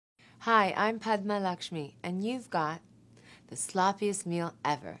Hi, I'm Padma Lakshmi, and you've got the sloppiest meal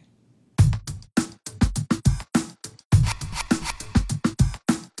ever.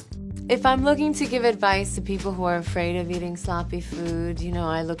 If I'm looking to give advice to people who are afraid of eating sloppy food,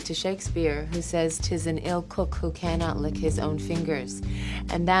 I look to Shakespeare, who says, "'Tis an ill cook who cannot lick his own fingers."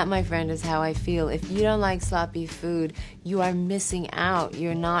 And that, my friend, is how I feel. If you don't like sloppy food, you are missing out.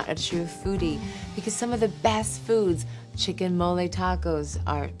 You're not a true foodie. Because some of the best foods, chicken mole tacos,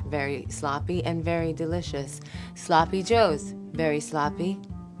 are very sloppy and very delicious. Sloppy Joes, very sloppy.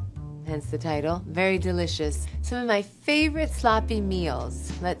 Hence the title, very delicious. Some of my favorite sloppy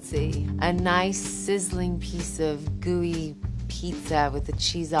meals. Let's see. A nice sizzling piece of gooey pizza with the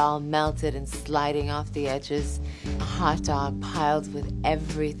cheese all melted and sliding off the edges. A hot dog piled with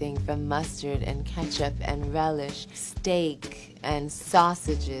everything from mustard and ketchup and relish. Steak and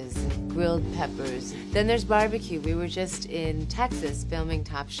sausages and grilled peppers. Then there's barbecue. We were just in Texas filming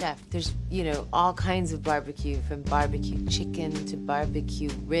Top Chef. There's, all kinds of barbecue, from barbecue chicken to barbecue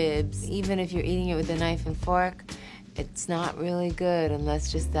ribs. Even if you're eating it with a knife and fork, it's not really good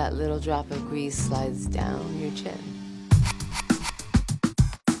unless just that little drop of grease slides down your chin.